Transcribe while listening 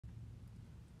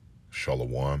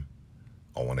Shalom.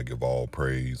 I want to give all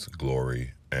praise,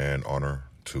 glory, and honor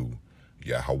to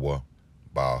Yahweh,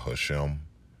 Ba Hashem,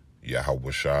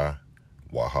 Yahweh Shai,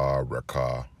 Waha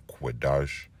Rekah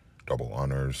Quadash. Double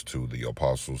honors to the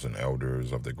apostles and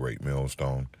elders of the great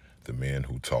millstone, the men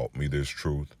who taught me this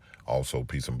truth. Also,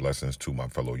 peace and blessings to my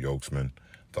fellow yokesmen,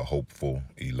 the hopeful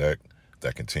elect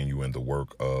that continue in the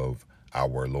work of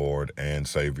our Lord and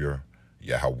Savior,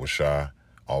 Yahweh Shai.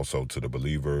 Also to the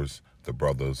believers, the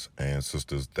brothers and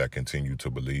sisters that continue to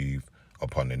believe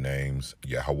upon the names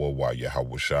Yahweh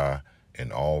Yahweh Shai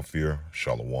in all fear.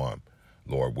 Shalom.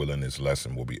 Lord willing, this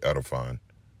lesson will be edifying.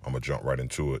 I'm going to jump right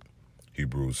into it.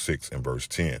 Hebrews 6 and verse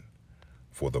 10.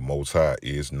 For the Most High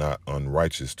is not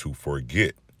unrighteous to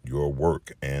forget your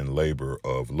work and labor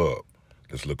of love.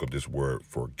 Let's look up this word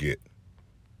forget.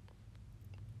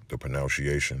 The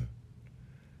pronunciation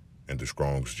in the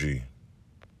Strong's G.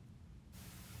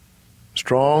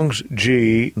 Strong's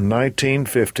G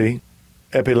 1950,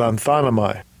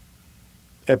 epilanthanomai.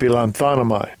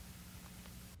 Epilanthanomai.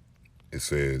 It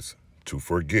says to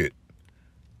forget,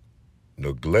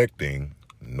 neglecting,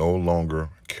 no longer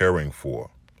caring for.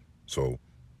 So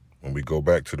when we go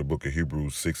back to the book of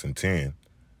Hebrews 6 and 10,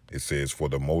 it says, for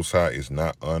the Most High is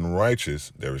not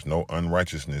unrighteous. There is no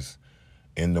unrighteousness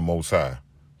in the Most High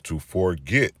to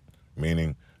forget,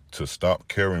 meaning to stop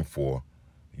caring for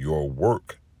your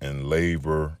work and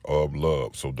labor of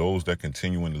love. So those that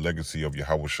continue in the legacy of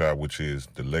Yahweh Shai, which is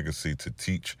the legacy to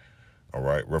teach, all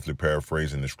right, roughly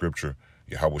paraphrasing the scripture,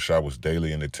 Yahweh Shai was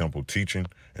daily in the temple teaching,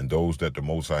 and those that the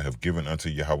Most High have given unto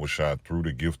Yahweh Shai through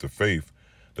the gift of faith,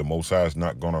 the Most High is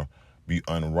not going to be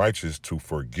unrighteous to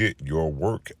forget your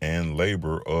work and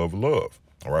labor of love.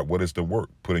 All right, what is the work?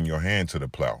 Putting your hand to the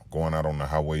plow, going out on the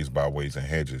highways, byways, and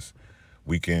hedges,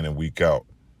 week in and week out,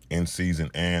 in season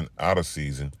and out of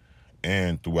season,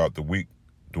 and throughout the week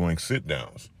doing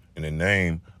sit-downs in the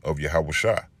name of Yahweh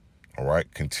Shai. All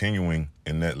right, continuing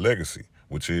in that legacy,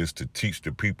 which is to teach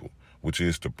the people, which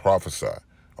is to prophesy,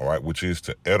 all right, which is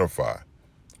to edify,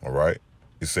 all right.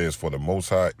 It says, for the Most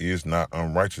High is not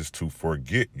unrighteous to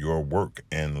forget your work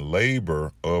and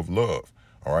labor of love,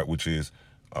 all right, which is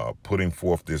putting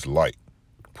forth this light,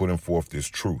 putting forth this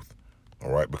truth,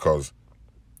 all right, because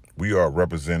we are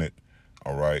represented,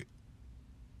 all right,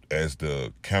 as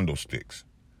the candlesticks.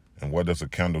 And what does a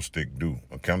candlestick do?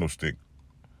 A candlestick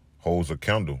holds a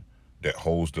candle that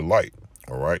holds the light,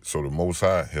 all right? So the Most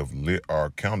High have lit our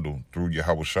candle through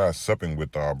Yahweh Shai, supping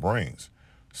with our brains,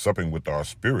 supping with our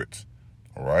spirits,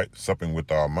 all right? Supping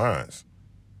with our minds,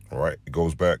 all right? It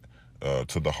goes back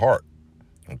to the heart,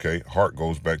 okay? Heart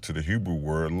goes back to the Hebrew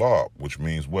word lob, which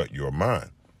means what? Your mind.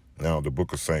 Now, the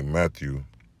book of St. Matthew,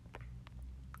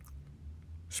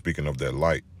 speaking of that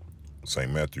light,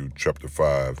 St. Matthew chapter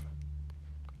 5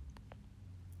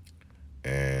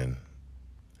 and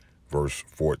verse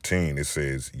 14, it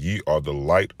says, ye are the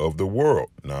light of the world.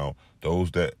 Now,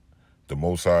 those that the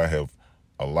Most High have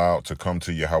allowed to come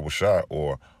to Yahweh Shai,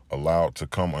 or allowed to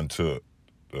come unto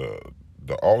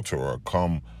the altar, or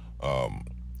come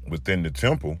within the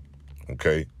temple,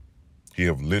 okay, he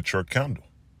have lit your candle,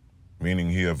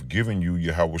 meaning he have given you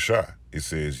Yahweh Shai. It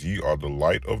says, ye are the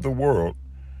light of the world.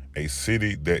 A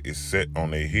city that is set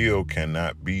on a hill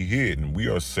cannot be hid. And we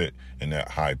are set in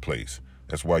that high place.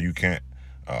 That's why you can't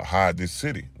hide this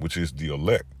city, which is the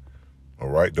elect. All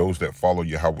right, those that follow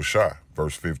Yahweh Shai.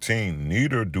 Verse 15,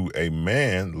 neither do a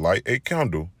man light a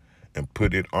candle and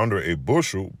put it under a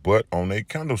bushel, but on a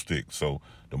candlestick. So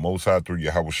the Most High through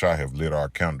Yahweh Shai have lit our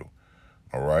candle.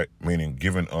 All right, meaning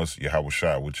giving us Yahweh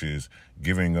Shai, which is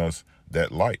giving us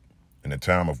that light in a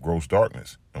time of gross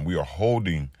darkness. And we are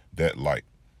holding that light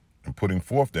and putting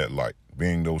forth that light,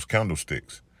 being those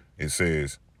candlesticks. It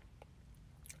says,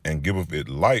 and giveth it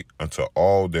light unto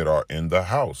all that are in the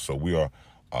house. So we are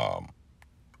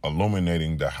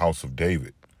illuminating the house of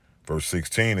David. Verse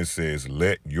 16, it says,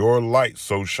 let your light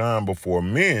so shine before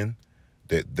men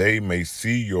that they may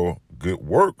see your good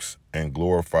works and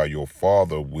glorify your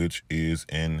Father which is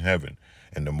in heaven.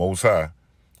 And the Most High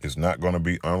is not going to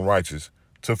be unrighteous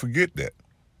to forget that.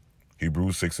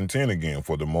 Hebrews 6 and 10 again,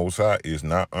 for the Most High is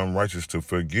not unrighteous to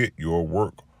forget your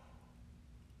work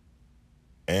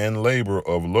and labor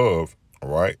of love, all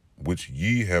right, which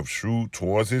ye have shewed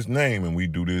towards his name. And we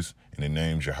do this in the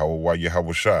name Yahweh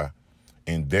Yahweh Shai,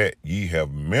 in that ye have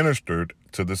ministered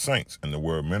to the saints. And the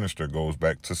word minister goes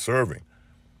back to serving,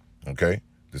 okay?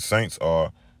 The saints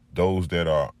are those that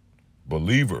are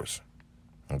believers,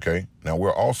 okay? Now,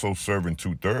 we're also serving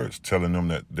 2/3, telling them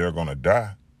that they're going to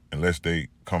die unless they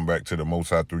come back to the Most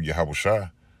High through Yahweh Shai,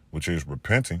 which is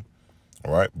repenting,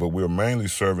 all right? But we're mainly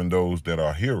serving those that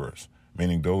are hearers,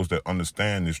 meaning those that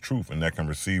understand this truth and that can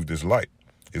receive this light.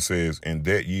 It says, "In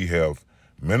that ye have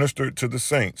ministered to the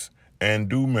saints and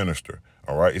do minister."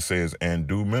 All right, it says, "and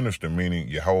do minister," meaning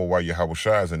Yahweh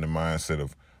Shai is in the mindset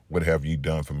of, what have ye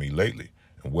done for me lately?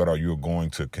 And what are you going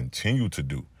to continue to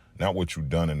do? Not what you've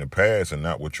done in the past and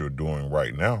not what you're doing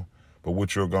right now, but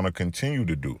what you're going to continue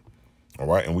to do. All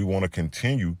right, and we want to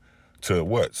continue to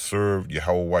what? Serve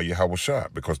Yahweh Shai,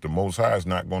 because the Most High is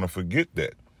not going to forget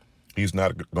that. He's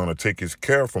not going to take his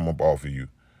care from up off of you.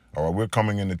 All right, we're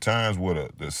coming into times where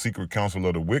the secret counsel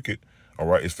of the wicked, all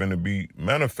right, is finna be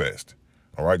manifest.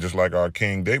 All right, just like our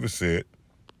King David said,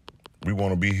 we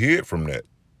want to be hid from that.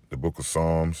 The book of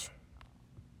Psalms,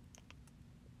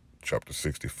 chapter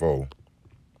 64,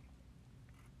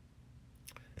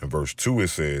 in verse 2, it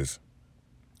says,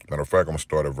 matter of fact, I'm going to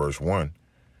start at verse 1.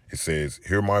 It says,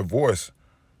 "Hear my voice,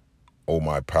 O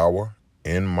my power,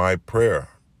 in my prayer.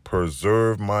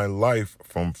 Preserve my life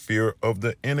from fear of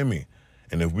the enemy."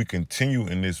 And if we continue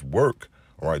in this work,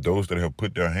 all right, those that have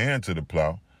put their hand to the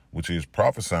plow, which is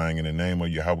prophesying in the name of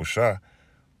Yahweh Shai,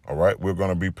 all right, we're going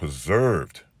to be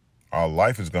preserved. Our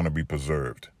life is going to be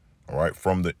preserved, all right,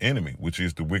 from the enemy, which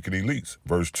is the wicked elites.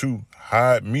 Verse 2,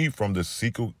 "Hide me from the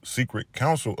secret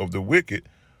counsel of the wicked."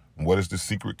 And what is the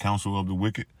secret counsel of the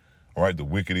wicked? All right, the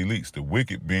wicked elites. The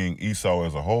wicked being Esau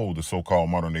as a whole, the so-called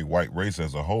modern-day white race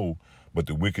as a whole, but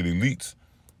the wicked elites,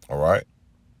 all right,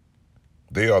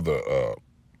 they are the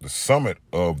summit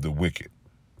of the wicked.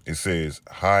 It says,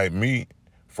 "Hide me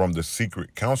from the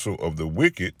secret counsel of the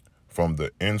wicked, from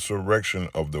the insurrection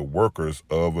of the workers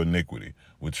of iniquity,"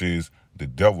 which is the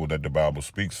devil that the Bible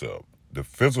speaks of, the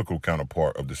physical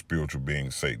counterpart of the spiritual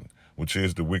being Satan, which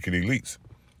is the wicked elites.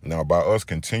 Now, by us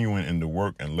continuing in the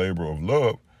work and labor of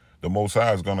love, the Most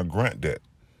High is going to grant that.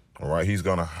 All right, he's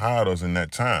going to hide us in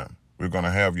that time. We're going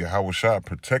to have Yahweh Shai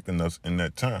protecting us in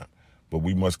that time. But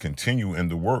we must continue in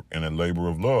the work and the labor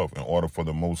of love in order for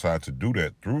the Most High to do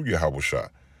that through Yahweh Shai.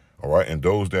 All right, and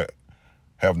those that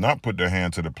have not put their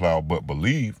hand to the plow but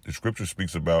believe, the scripture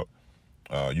speaks about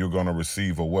you're going to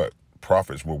receive a what?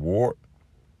 Prophet's reward,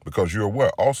 because you're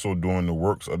what? Also doing the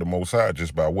works of the Most High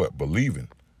just by what? Believing.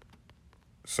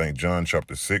 St. John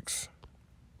chapter 6.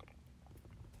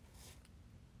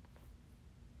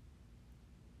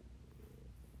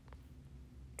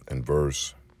 And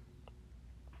verse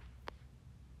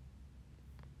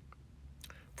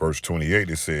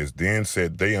 28, it says, "Then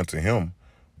said they unto him,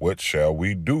 What shall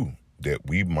we do, that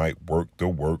we might work the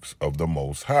works of the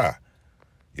Most High?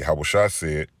 Yahweh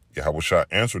Shai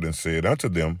answered and said unto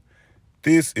them,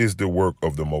 This is the work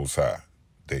of the Most High,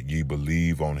 that ye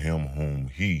believe on him whom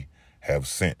he have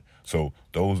sent." So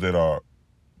those that are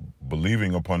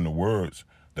believing upon the words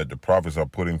that the prophets are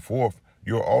putting forth,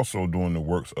 you're also doing the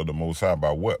works of the Most High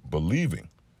by what? Believing.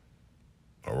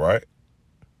 All right?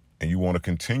 And you want to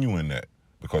continue in that,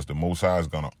 because the Most High is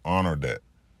going to honor that,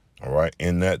 all right,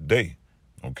 in that day,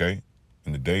 okay,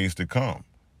 in the days to come,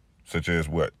 such as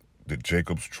what? The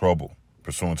Jacob's trouble,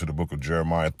 pursuant to the book of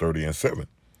Jeremiah 30 and 7,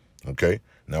 okay?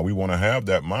 Now, we want to have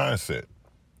that mindset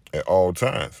at all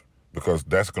times, because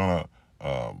that's going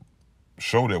to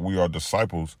show that we are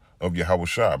disciples of Yahweh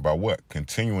Shai by what?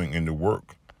 Continuing in the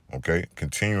work, okay?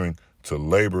 Continuing to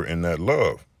labor in that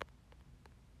love.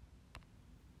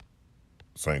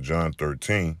 St. John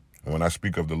 13. And when I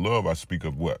speak of the love, I speak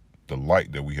of what? The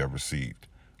light that we have received.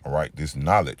 All right, this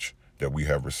knowledge that we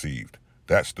have received.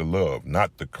 That's the love,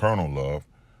 not the carnal love.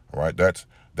 All right, that's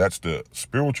the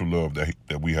spiritual love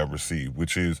that we have received,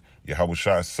 which is Yahweh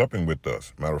Shai supping with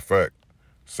us. Matter of fact,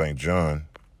 St. John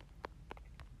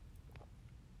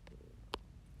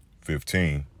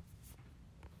 15.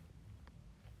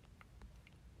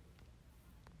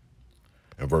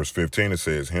 In verse 15, it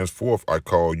says, "Henceforth I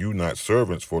call you not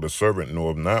servants, for the servant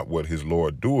knoweth not what his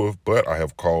Lord doeth, but I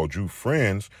have called you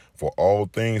friends, for all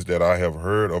things that I have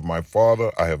heard of my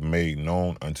Father I have made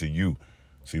known unto you."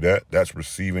 See that? That's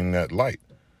receiving that light,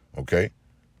 okay?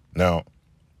 Now,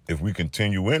 if we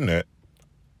continue in that,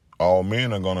 all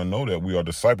men are going to know that we are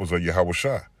disciples of Yahweh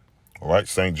Shai. All right,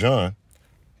 St. John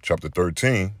chapter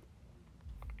 13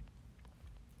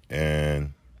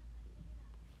 and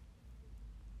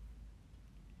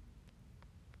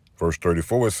verse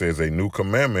 34, it says, "A new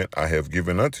commandment I have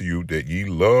given unto you, that ye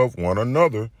love one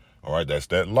another." All right, that's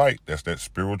that light. That's that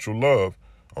spiritual love,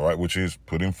 all right, which is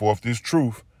putting forth this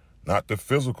truth, not the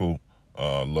physical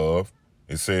love.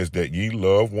 It says that ye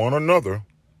love one another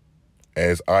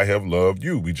as I have loved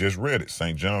you. We just read it,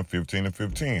 St. John 15 and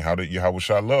 15. How did Yahweh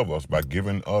Shai love us? By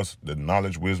giving us the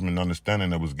knowledge, wisdom, and understanding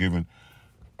that was given,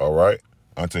 all right,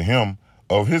 unto him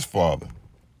of his Father.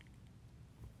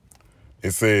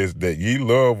 It says that ye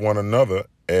love one another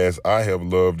as I have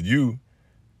loved you,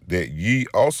 that ye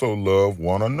also love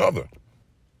one another.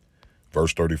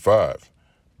 Verse 35,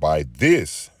 by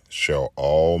this shall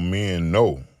all men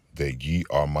know that ye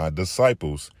are my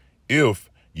disciples, if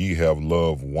ye have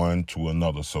love one to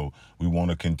another. So we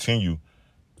want to continue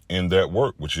in that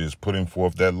work, which is putting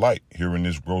forth that light here in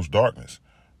this gross darkness.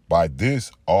 By this,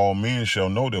 all men shall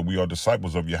know that we are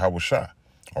disciples of Yahushua.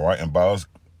 All right. And by us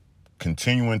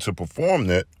continuing to perform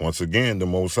that, once again, the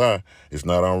Most High is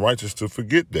not unrighteous to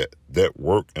forget that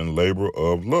work and labor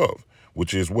of love,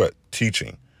 which is what?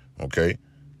 Teaching. Okay.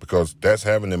 Because that's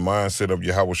having the mindset of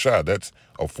Yahushua. That's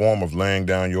a form of laying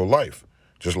down your life,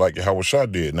 just like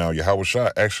Yahushua did. Now,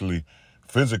 Yahushua actually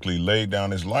physically laid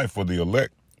down his life for the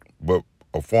elect, but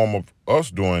a form of us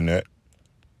doing that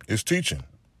is teaching,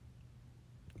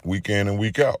 week in and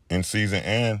week out, in season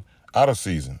and out of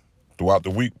season, throughout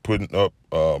the week, putting up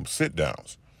sit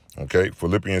downs. Okay,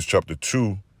 Philippians chapter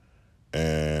 2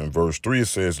 and verse 3, it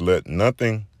says, let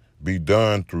nothing be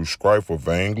done through strife or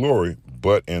vainglory,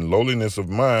 but in lowliness of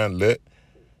mind, let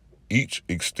each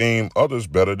esteem others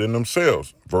better than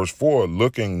themselves. Verse 4,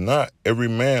 looking not every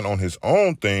man on his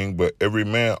own thing, but every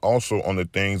man also on the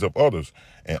things of others.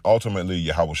 And ultimately,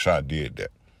 Yahushua did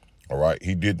that. All right.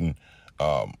 He didn't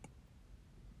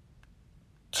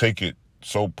take it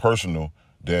so personal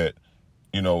that,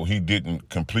 he didn't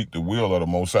complete the will of the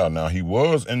Most High. Now, he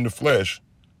was in the flesh.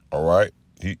 All right.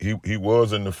 He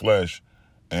was in the flesh,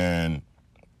 and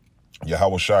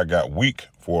Yahushua got weak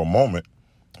for a moment.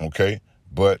 Okay.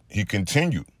 But he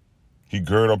continued. He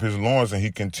girded up his loins and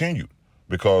he continued,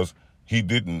 because he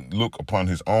didn't look upon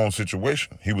his own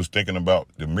situation. He was thinking about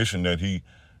the mission that he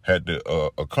had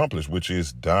to accomplish, which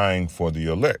is dying for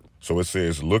the elect. So it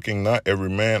says, looking not every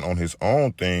man on his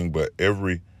own thing, but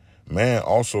every man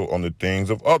also on the things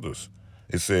of others.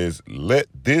 It says, let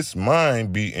this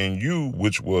mind be in you,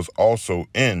 which was also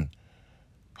in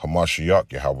Hamashiach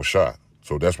Yahushua.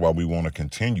 So that's why we want to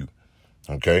continue.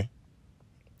 Okay.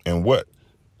 And what?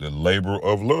 The labor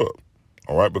of love.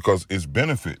 All right. Because it's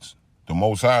benefits. The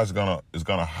Most High is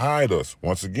gonna hide us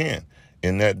once again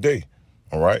in that day.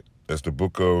 All right. That's the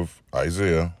book of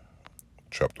Isaiah,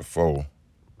 chapter 4.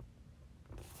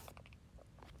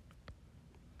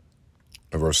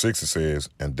 In verse 6, it says,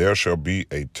 and there shall be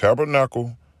a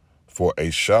tabernacle for a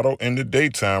shadow in the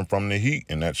daytime from the heat.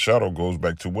 And that shadow goes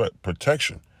back to what?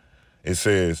 Protection. It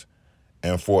says,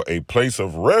 and for a place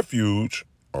of refuge,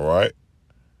 all right,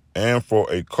 and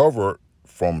for a cover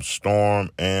from storm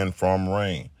and from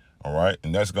rain. All right.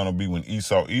 And that's going to be when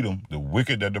Esau, Edom, the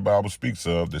wicked that the Bible speaks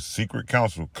of, the secret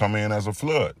council, come in as a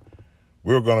flood.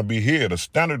 We're going to be here. The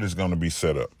standard is going to be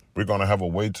set up. We're going to have a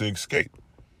way to escape.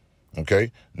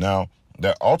 Okay. Now,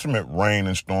 that ultimate rain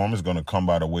and storm is going to come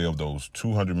by the way of those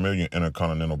 200 million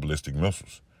intercontinental ballistic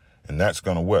missiles. And that's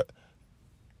going to what?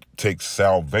 Take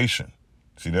salvation.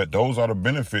 See, that those are the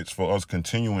benefits for us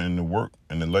continuing in the work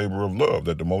and the labor of love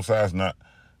that the Most High is not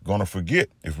going to forget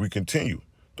if we continue.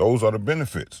 Those are the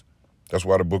benefits. That's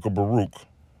why the book of Baruch,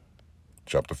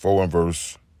 chapter 4 and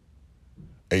verse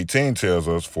 18 tells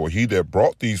us, for he that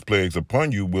brought these plagues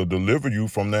upon you will deliver you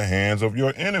from the hands of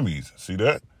your enemies. See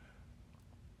that?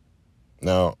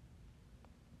 Now,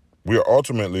 we are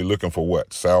ultimately looking for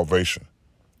what? Salvation.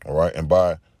 All right. And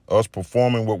by us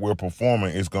performing what we're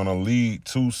performing, is going to lead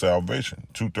to salvation.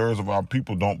 2/3 of our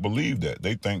people don't believe that.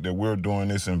 They think that we're doing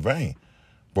this in vain,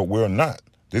 but we're not.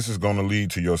 This is going to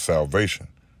lead to your salvation.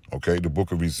 Okay. The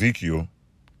book of Ezekiel,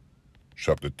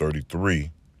 chapter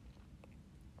 33.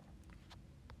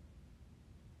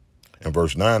 In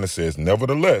verse 9, it says,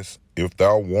 nevertheless, if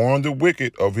thou warn the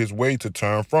wicked of his way to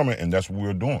turn from it, and that's what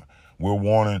we're doing. We're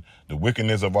warning the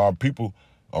wickedness of our people,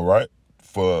 all right,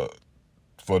 for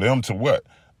them to what?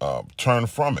 Turn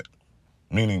from it.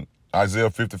 Meaning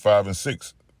Isaiah 55 and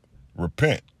 6,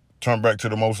 repent, turn back to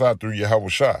the Most High through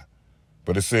Yahushua.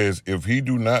 But it says, if he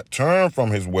do not turn from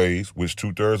his ways, which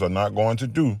 2/3 are not going to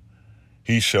do,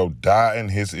 he shall die in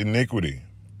his iniquity.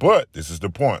 But, this is the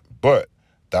point, but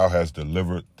thou hast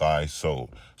delivered thy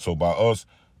soul. So by us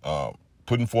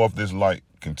putting forth this light,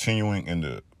 continuing in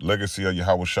the legacy of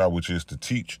Yahushua, which is to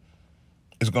teach,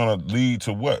 it's going to lead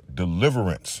to what?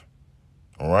 Deliverance.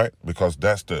 All right? Because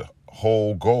that's the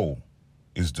whole goal,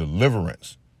 is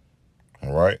deliverance.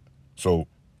 All right? So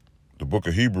the book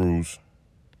of Hebrews,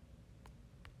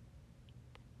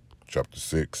 chapter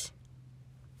 6,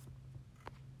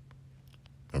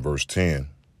 and verse 10,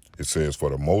 it says, for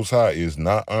the Most High is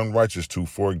not unrighteous to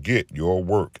forget your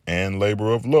work and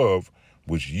labor of love,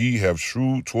 which ye have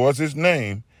shewed towards his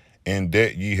name, and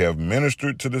that ye have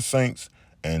ministered to the saints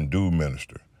and do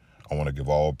minister. I want to give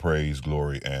all praise,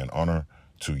 glory, and honor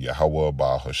to Yahweh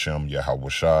by Hashem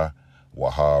Yahushua,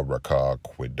 Waha Rakah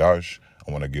Kwedash.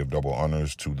 I want to give double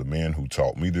honors to the men who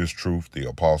taught me this truth, the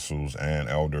apostles and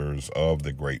elders of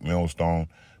the great millstone.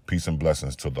 Peace and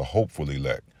blessings to the hopeful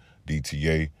elect,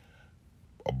 DTA,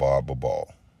 Abba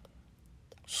Babal.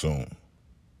 Soon.